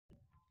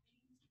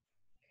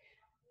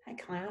Hi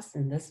class,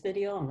 in this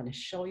video I'm going to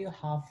show you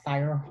how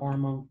thyroid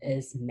hormone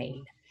is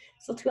made.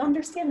 So to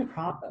understand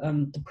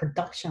the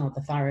production of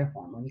the thyroid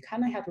hormone, you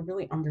kind of have to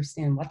really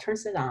understand what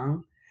turns it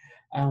on,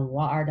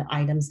 what are the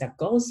items that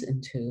goes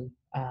into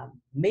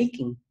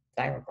making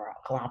thyroid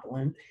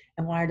globulin,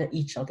 and what are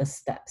each of the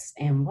steps,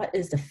 and what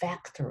is the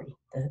factory,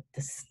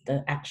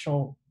 the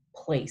actual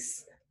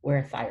place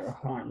where thyroid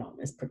hormone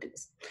is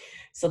produced.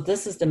 So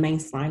this is the main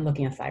slide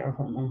looking at thyroid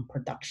hormone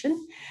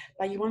production,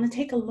 but you want to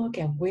take a look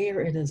at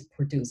where it is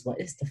produced. What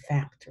is the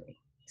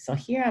factory? So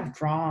here I've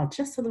drawn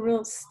just a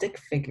little stick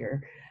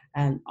figure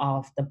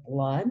of the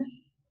blood,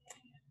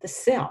 the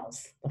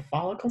cells, the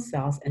follicle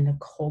cells, and the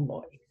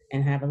colloid,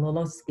 and have a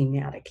little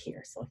schematic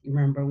here. So if you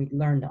remember, we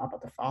learned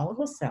about the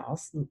follicle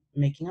cells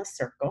making a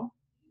circle,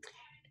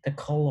 the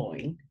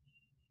colloid,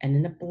 and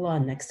then the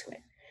blood next to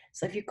it.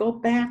 So if you go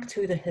back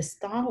to the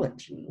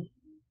histology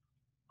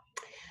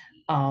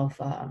of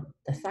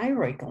the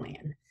thyroid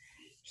gland,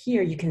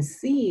 here you can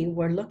see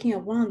we're looking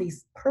at one of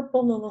these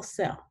purple little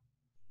cells.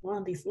 One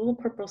of these little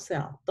purple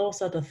cells,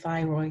 those are the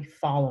thyroid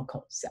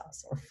follicle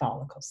cells or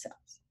follicle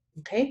cells,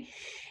 okay?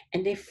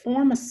 And they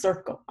form a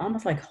circle,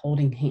 almost like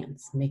holding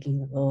hands, making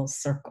a little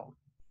circle.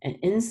 And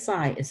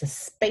inside is a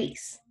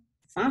space.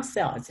 It's not a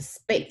cell, it's a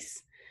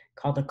space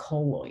called the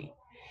colloid.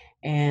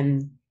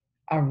 And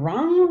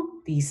around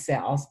these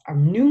cells are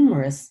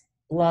numerous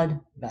blood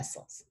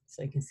vessels.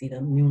 So you can see the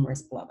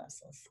numerous blood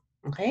vessels,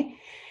 okay?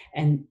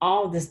 And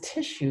all this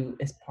tissue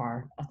is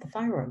part of the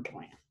thyroid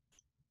gland.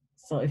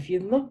 So if you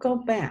go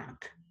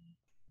back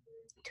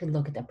to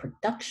look at the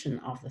production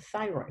of the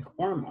thyroid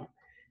hormone,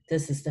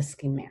 this is the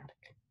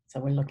schematic. So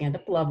we're looking at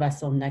the blood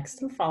vessel next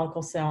to the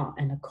follicle cell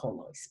and the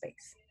colloid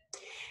space.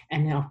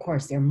 And then of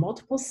course, there are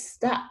multiple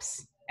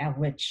steps at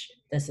which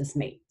this is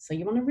made. So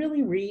you want to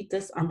really read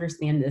this,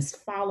 understand this,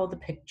 follow the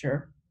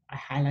picture. I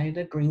highlighted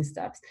the green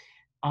steps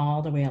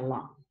all the way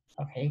along,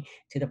 okay,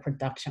 to the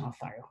production of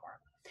thyroid hormone.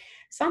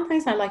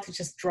 Sometimes I like to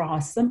just draw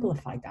a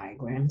simplified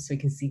diagram so you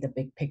can see the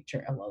big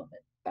picture a little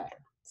bit better.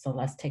 So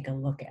let's take a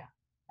look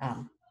at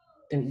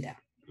doing that.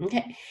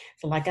 Okay,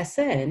 so like I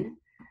said,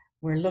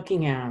 we're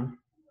looking at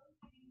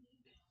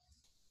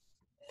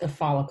the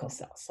follicle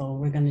cell. So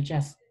we're going to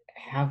just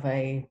have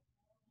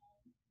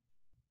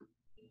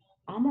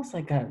almost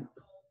like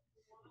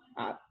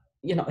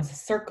it's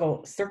a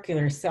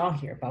circular cell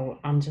here, but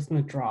I'm just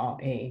going to draw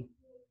a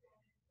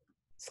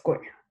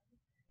square.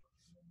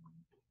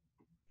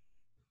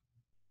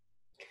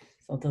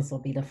 So this will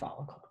be the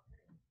follicle.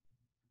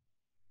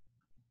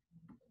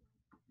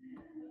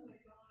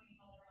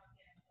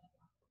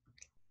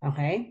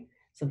 Okay,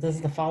 so this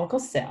is the follicle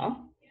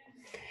cell.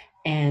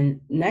 And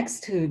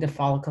next to the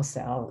follicle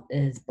cell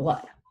is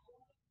blood.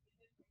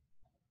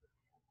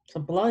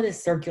 So blood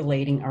is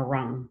circulating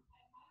around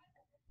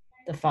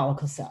the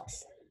follicle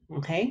cells,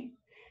 okay?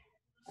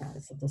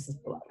 So this is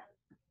blood.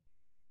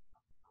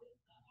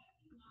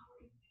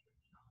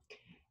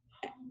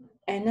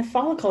 And the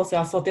follicle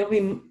cells, so there'll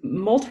be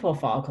multiple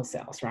follicle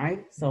cells,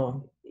 right?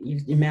 So you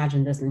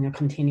imagine this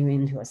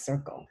continuing into a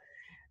circle.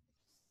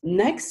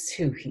 Next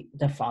to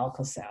the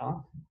follicle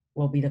cell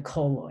will be the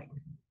colloid,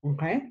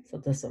 okay? So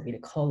this will be the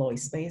colloid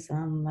space.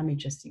 Let me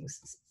just use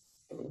this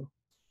blue.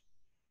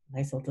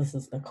 Okay, so this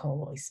is the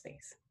colloid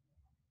space.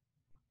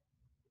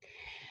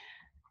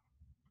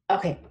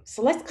 Okay,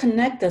 so let's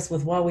connect this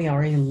with what we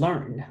already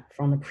learned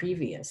from the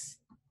previous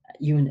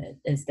unit,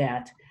 is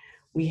that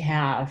we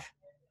have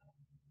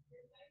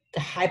the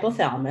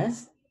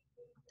hypothalamus,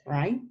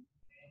 right?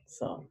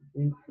 So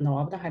we know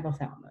of the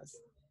hypothalamus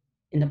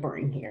in the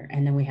brain here,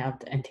 and then we have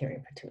the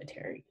anterior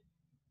pituitary.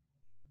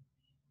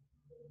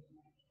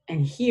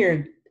 And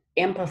here,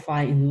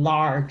 amplified in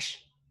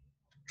large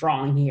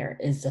drawing here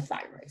is the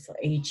thyroid, so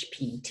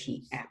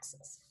HPT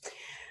axis.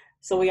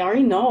 So we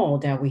already know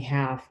that we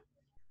have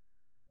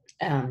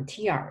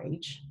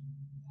TRH,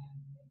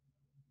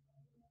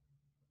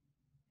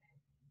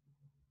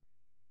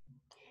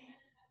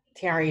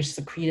 TRH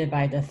secreted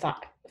by the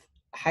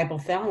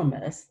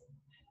hypothalamus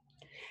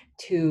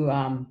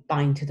to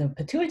bind to the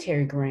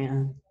pituitary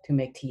gland to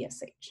make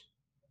TSH.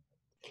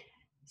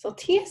 So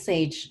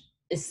TSH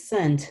is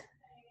sent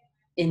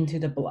into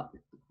the blood.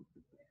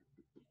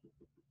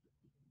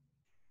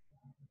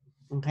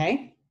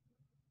 Okay?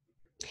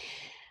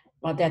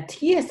 Well, that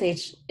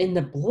TSH in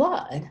the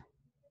blood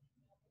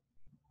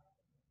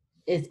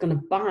is going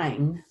to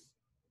bind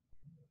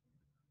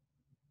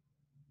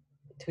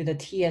to the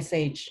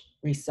TSH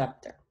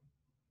receptor.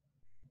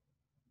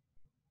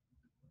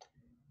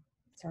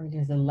 Sorry,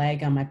 there's a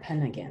lag on my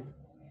pen again.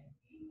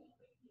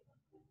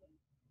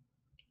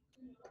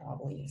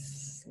 Probably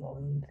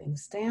slowing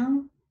things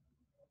down.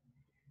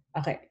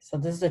 Okay, so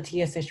this is the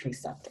TSH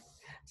receptor.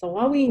 So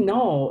what we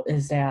know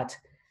is that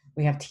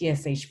we have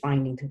TSH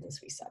binding to this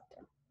receptor.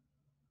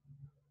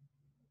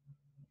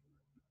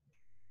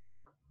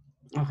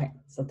 Okay,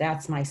 so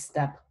that's my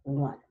step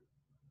one.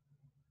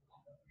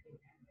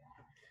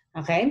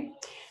 Okay,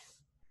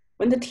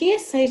 when the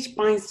TSH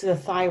binds to the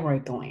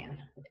thyroid gland,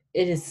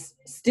 it is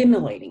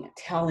stimulating it,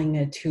 telling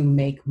it to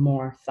make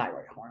more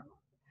thyroid hormone.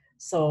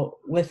 So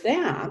with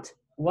that,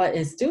 what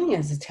it's doing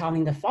is it's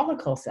telling the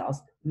follicle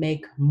cells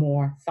make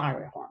more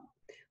thyroid hormone.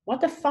 What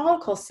the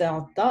follicle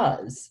cell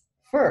does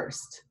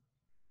first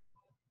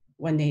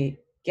when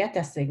they get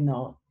that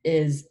signal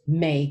is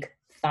make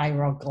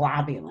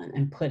thyroglobulin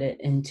and put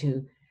it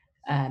into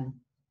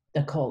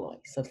the colloid.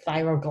 So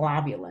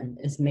thyroglobulin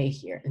is made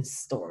here and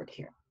stored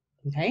here,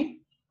 okay?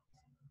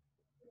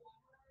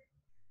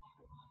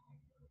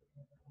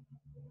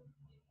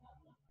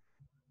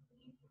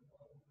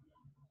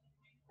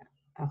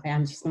 Okay,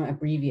 I'm just gonna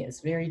abbreviate. It's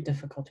very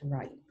difficult to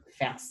write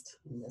fast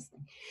in this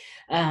thing.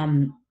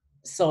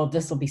 So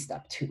this will be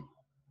step 2.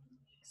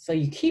 So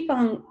you keep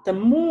on, the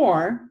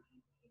more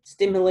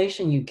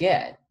stimulation you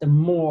get, the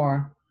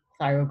more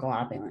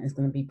thyroglobulin is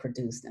going to be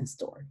produced and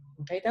stored.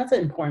 Okay, that's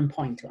an important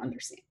point to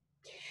understand.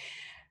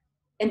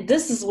 And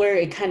this is where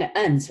it kind of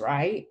ends,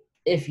 right?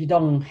 If you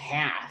don't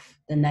have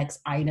the next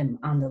item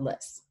on the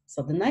list.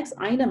 So the next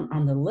item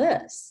on the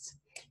list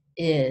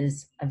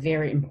is a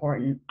very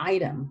important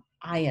item,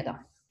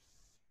 iodine.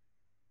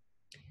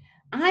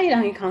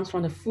 Iodine comes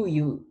from the food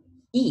you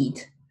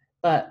eat,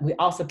 but we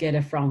also get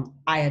it from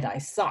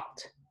iodized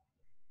salt.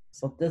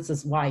 So this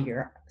is why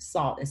your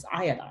salt is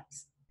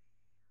iodized,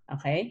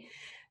 okay?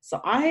 So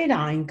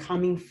iodine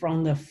coming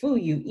from the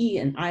food you eat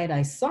and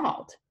iodized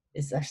salt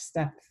is a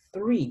step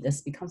 3.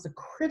 This becomes a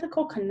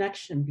critical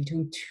connection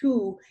between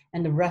 2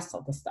 and the rest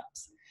of the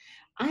steps.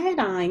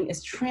 Iodine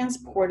is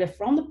transported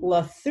from the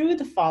blood through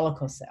the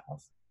follicle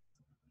cells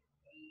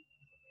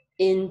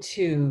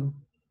into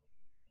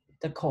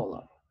the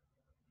colon.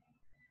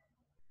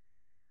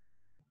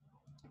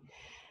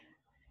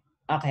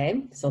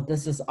 Okay, so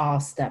this is all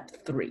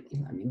step 3.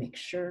 Let me make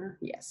sure,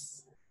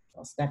 yes.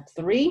 So step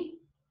 3,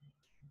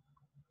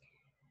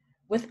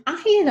 with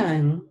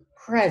iodine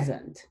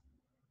present,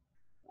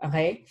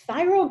 okay,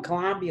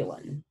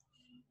 thyroglobulin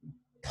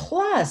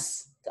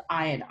plus the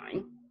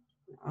iodine,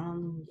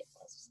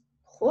 yes,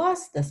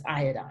 plus this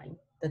iodine,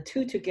 the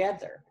 2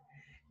 together,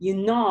 you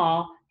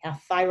now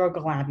have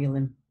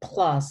thyroglobulin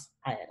plus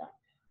iodine.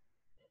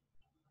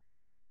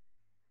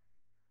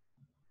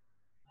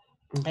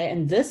 Okay,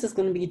 and this is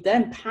going to be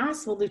then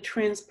possible to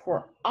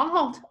transport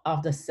out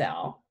of the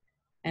cell,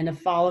 and the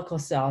follicle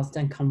cells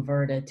then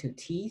converted to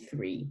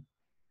T3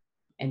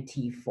 and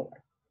T4.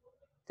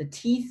 The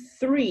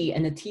T3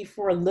 and the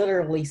T4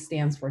 literally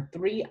stands for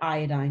 3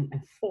 iodine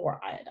and 4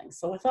 iodine.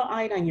 So without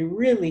iodine, you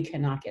really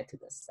cannot get to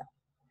this step.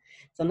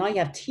 So now you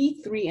have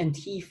T3 and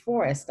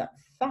T4 as step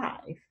 5.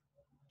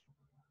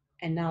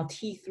 And now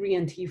T3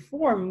 and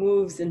T4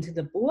 moves into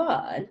the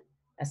blood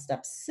as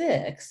step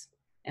 6.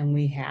 And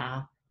we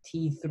have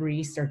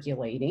T3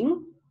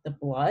 circulating the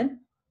blood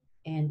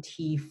and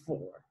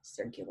T4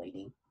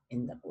 circulating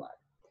in the blood.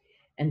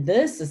 And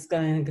this is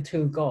going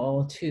to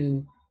go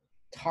to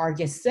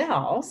target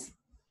cells,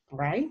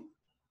 right?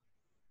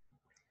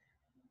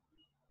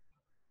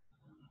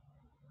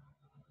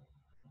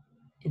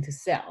 Into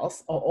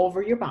cells all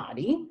over your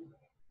body,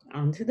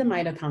 onto the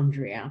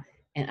mitochondria,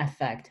 and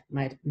affect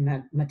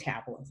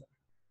metabolism.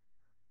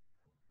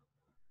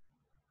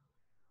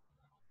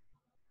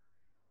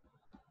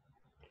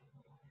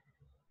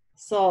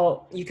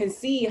 So you can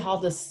see how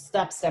the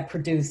steps that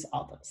produce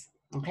all this,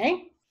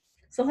 okay?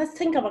 So let's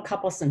think of a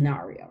couple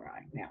scenarios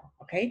right now,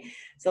 okay?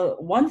 So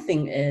one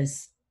thing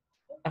is,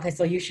 okay,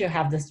 so you should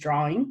have this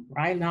drawing.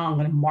 Right now I'm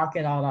gonna mark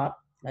it all up.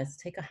 Let's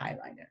take a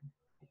highlighter.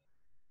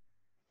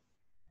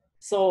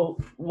 So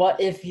what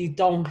if you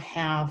don't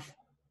have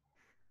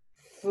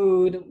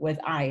food with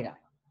iodine?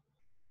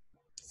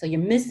 So you're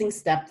missing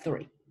step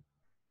 3.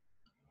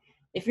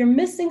 If you're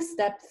missing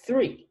step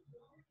 3,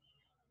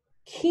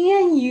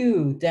 can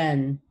you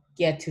then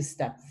get to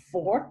step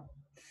 4,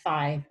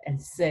 5,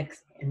 and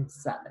 6, and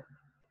 7?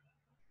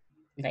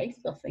 Okay,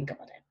 so think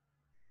about it.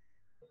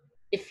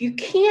 If you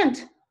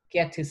can't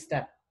get to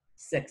step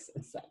 6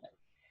 and 7,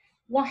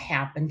 what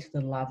happened to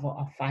the level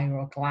of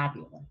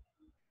thyroglobulin?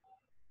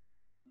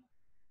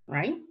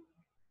 Right?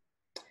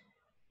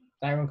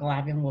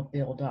 Thyroglobulin will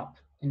build up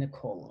in the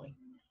colloid.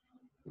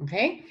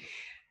 Okay?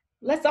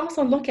 Let's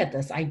also look at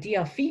this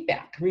idea of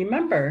feedback.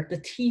 Remember the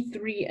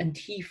T3 and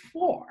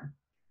T4.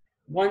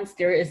 Once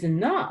there is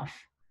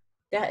enough,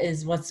 that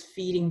is what's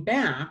feeding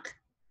back,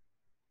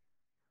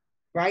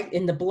 right,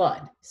 in the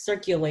blood,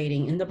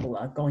 circulating in the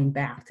blood, going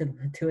back to the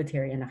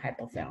pituitary and the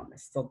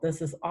hypothalamus. So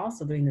this is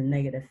also doing the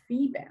negative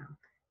feedback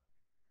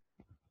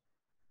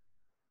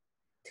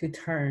to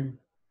turn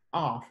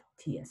off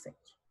TSH.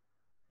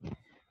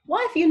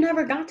 What if you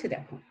never got to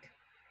that point?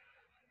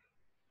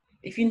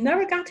 If you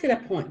never got to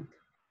that point,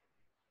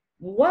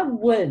 what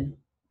would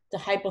the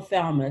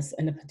hypothalamus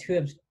and the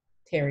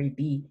pituitary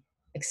be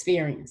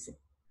experiencing?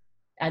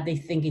 Are they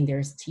thinking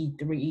there's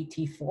T3,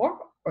 T4,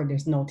 or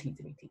there's no T3,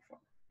 T4?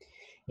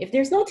 If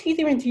there's no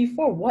T3 and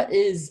T4, what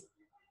is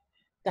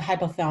the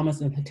hypothalamus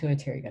and the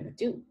pituitary going to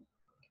do?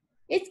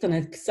 It's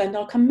going to send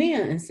out a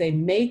command and say,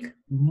 make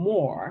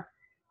more,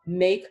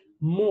 make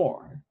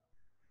more,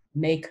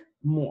 make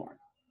more.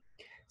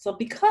 So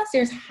because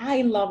there's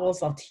high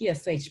levels of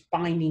TSH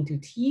binding to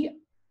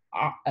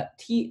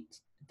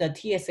the the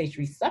TSH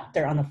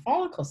receptor on the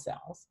follicle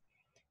cells,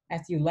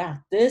 as you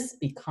lack, this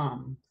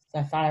becomes,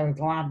 the thyroid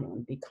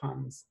globulin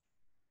becomes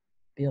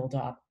build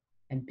up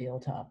and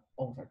build up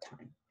over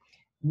time,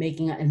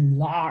 making an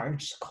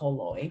enlarged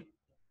colloid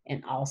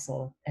and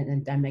also an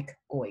endemic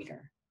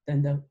goiter.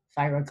 Then the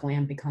thyroid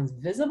gland becomes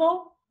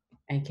visible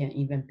and can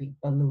even be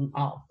ballooned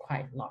out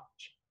quite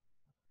large.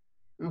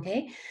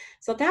 Okay,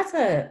 so that's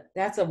a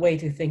way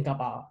to think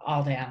about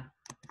all that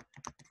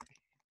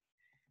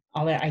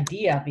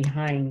idea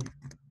behind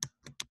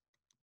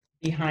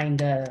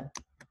the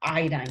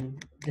iodine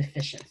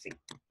deficiency.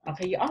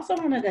 Okay, you also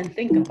want to then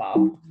think about,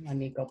 let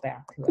me go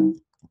back to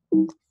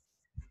a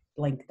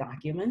blank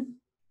document.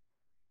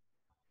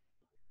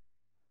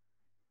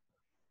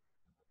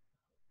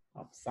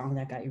 Oh, some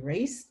that got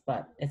erased,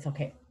 but it's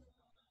okay.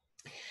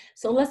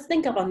 So let's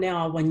think about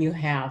now when you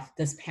have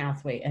this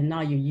pathway and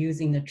now you're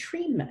using the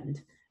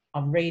treatment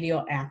of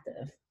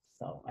radioactive.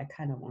 So I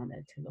kind of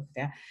wanted to look at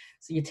that.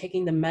 So you're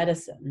taking the med,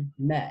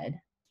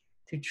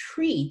 to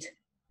treat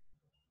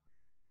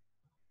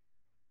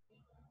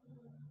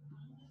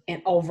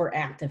an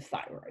overactive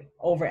thyroid,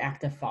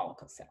 overactive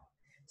follicle cell.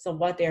 So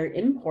what they're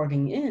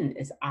importing in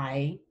is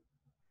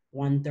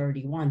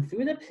I-131.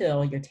 Through the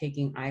pill, you're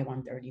taking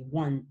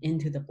I-131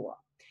 into the blood.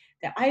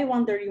 The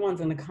I-131 is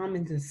going to come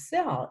into the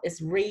cell.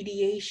 It's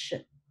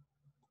radiation,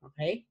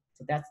 okay?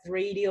 So that's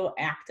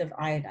radioactive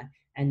iodine,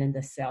 and then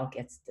the cell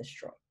gets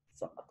destroyed.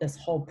 So this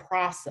whole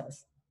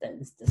process then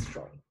is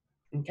destroyed,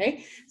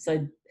 okay?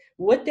 So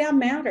would that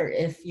matter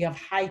if you have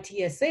high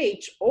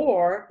TSH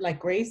or like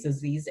Graves'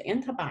 disease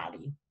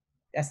antibody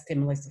that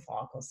stimulates the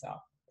follicle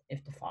cell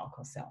if the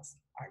follicle cells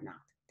are not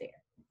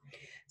there?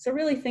 So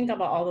really think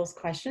about all those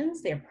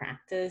questions, their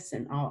practice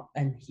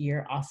and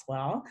here as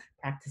well,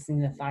 practicing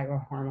the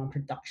thyroid hormone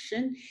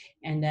production.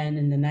 And then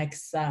in the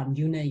next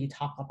unit, you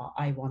talk about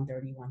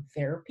I-131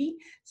 therapy.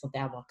 So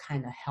that will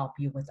kind of help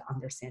you with the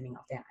understanding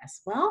of that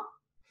as well.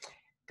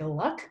 Good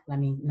luck. Let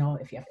me know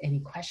if you have any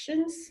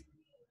questions.